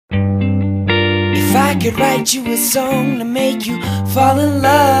If I could write you a song to make you fall in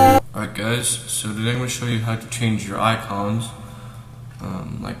love. Alright guys, so today I'm going to show you how to change your icons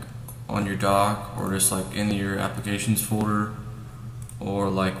like on your dock, or just like in your applications folder, or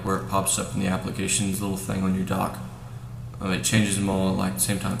like where it pops up in the applications little thing on your dock. It changes them all like at the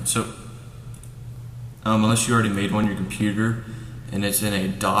same time. So unless you already made one on your computer and it's in a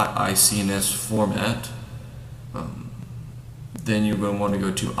 .icns format, then you're going to want to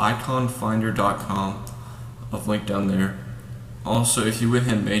go to iconfinder.com. I'll have a link down there. Also, if you went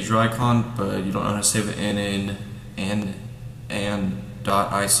ahead and made your icon but you don't know how to save it in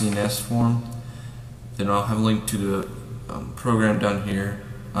 .icns form, then I'll have a link to the program down here.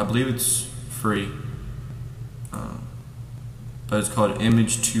 I believe it's free, but it's called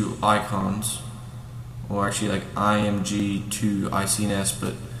Image2Icons, or actually like IMG2ICNS,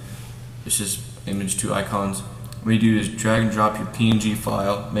 but it's just Image2Icons. What you do is drag and drop your PNG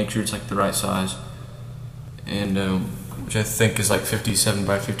file, make sure it's like the right size, and which I think is like 57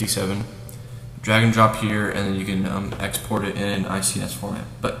 by 57. Drag and drop here, and then you can export it in ICNS format.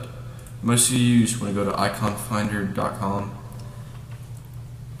 But most of you just want to go to iconfinder.com,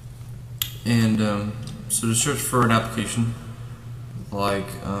 and so to search for an application like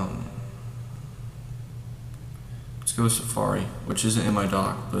let's go with Safari, which isn't in my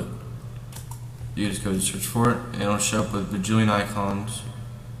dock, but you just go to search for it, and it'll show up with bajillion icons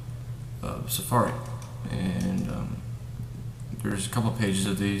of Safari. And there's a couple pages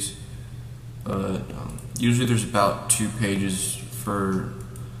of these, but usually there's about 2 pages for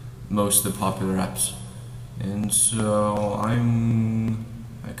most of the popular apps. And so I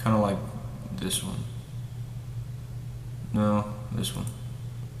kind of like this one. No, this one.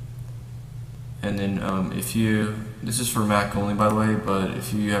 And then this is for Mac only, by the way, but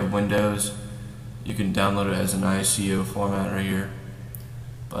if you have Windows, you can download it as an ICO format right here.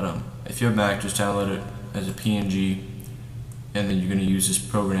 But if you have Mac, just download it as a PNG, and then you're going to use this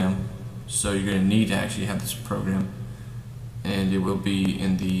program. So you're going to need to actually have this program, and it will be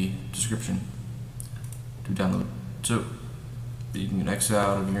in the description to download. So you can exit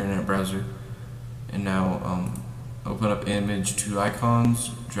out of your internet browser, and now open up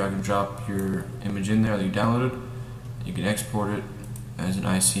Image2Icons, drag and drop your image in there that you downloaded. You can export it as an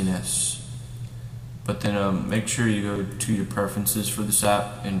ICNS. But then make sure you go to your preferences for this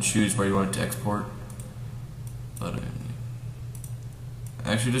app and choose where you want it to export. But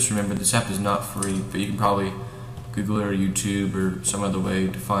actually, just remember, this app is not free, but you can probably Google it or YouTube or some other way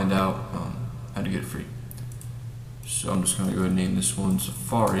to find out how to get it free. So I'm just going to go ahead and name this one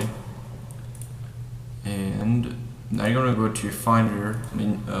Safari. And now you're going to go to your Finder.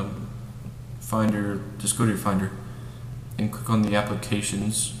 Just go to your Finder and click on the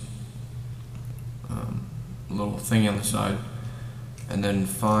applications little thing on the side, and then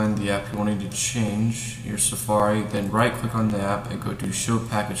find the app you wanting to change, your Safari. Then right click on the app and go to Show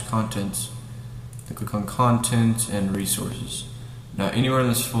Package Contents, then click on Contents and Resources. Now anywhere in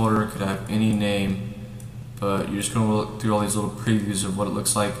this folder could have any name, but you're just going to look through all these little previews of what it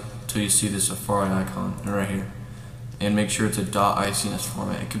looks like until you see the Safari icon right here, and make sure it's a .icns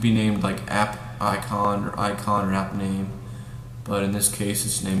format. It could be named like app icon or app name, but in this case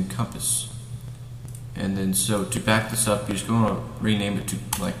it's named Compass. And then so to back this up, you're just going to rename it to,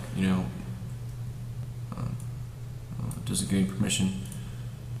 like, it doesn't give me permission,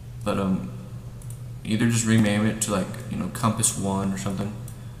 but either just rename it to, like, Compass 1 or something.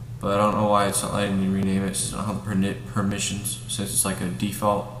 But I don't know why it's not letting me rename it. It's not have the permissions, since it's like a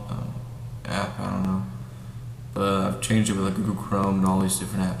default app. I don't know, but I've changed it with like Google Chrome and all these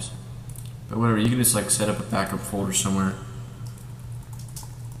different apps. But whatever, you can just like set up a backup folder somewhere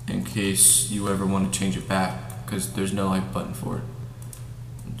in case you ever want to change it back, because there's no like button for it.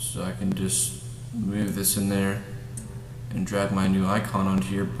 And so I can just move this in there and drag my new icon onto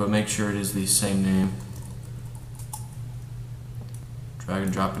here, but make sure it is the same name. Drag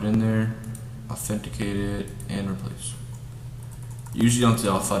and drop it in there, authenticate it, and replace. Usually you don't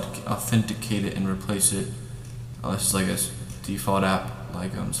have to authenticate it and replace it unless it's like a default app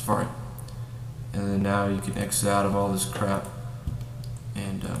like Safari. And then now you can exit out of all this crap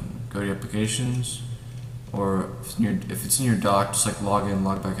and go to your applications, or if it's in your dock, just like log in,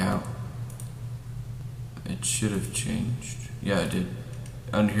 log back out. It should have changed. Yeah, it did.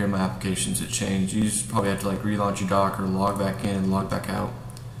 Under here in my applications it changed. You just probably have to like relaunch your dock or log back in and log back out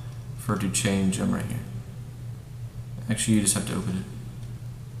for it to change them right here. Actually, you just have to open it.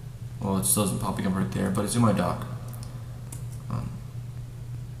 Well, it still isn't popping up right there, but it's in my dock.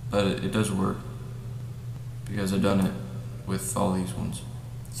 But it does work because I've done it with all these ones.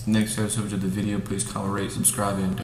 So next episode of the video, please comment, rate, subscribe, and